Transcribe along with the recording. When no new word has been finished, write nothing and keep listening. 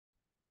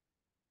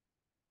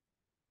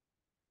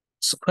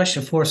So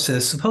question 4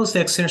 says, suppose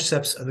the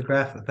x-intercepts of the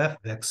graph of f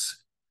of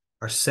x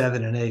are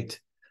 7 and 8.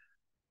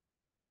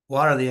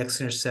 What are the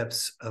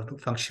x-intercepts of the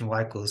function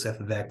y equals f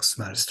of x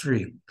minus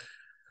 3?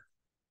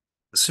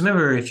 So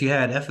remember, if you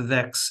had f of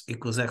x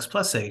equals x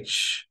plus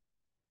h,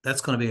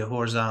 that's going to be a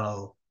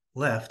horizontal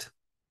left.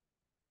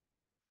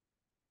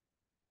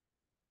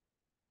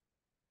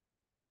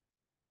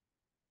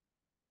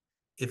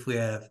 If we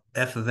have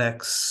f of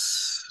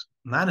x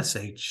minus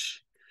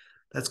h,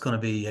 that's going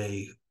to be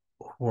a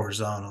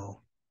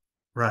horizontal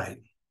right.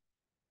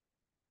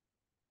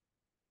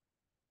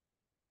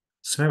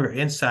 So remember,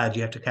 inside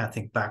you have to kind of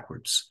think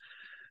backwards.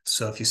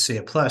 So if you see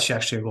a plus, you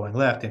actually are going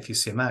left. If you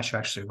see a minus, you're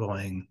actually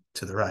going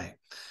to the right.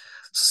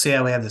 So see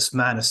how we have this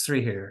minus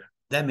 3 here.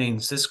 That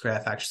means this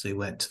graph actually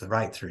went to the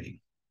right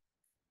 3.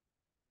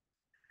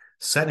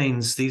 So that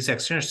means these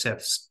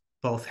x-intercepts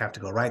both have to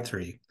go right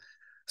 3.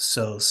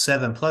 So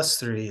 7 plus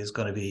 3 is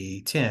going to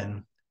be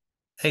 10.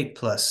 8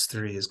 plus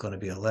 3 is going to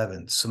be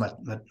 11. So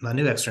my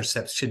new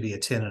x-intercepts should be a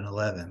 10 and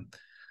 11.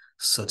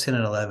 So 10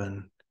 and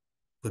 11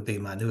 would be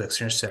my new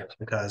x-intercepts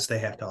because they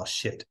have to all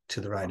shift to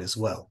the right as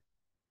well.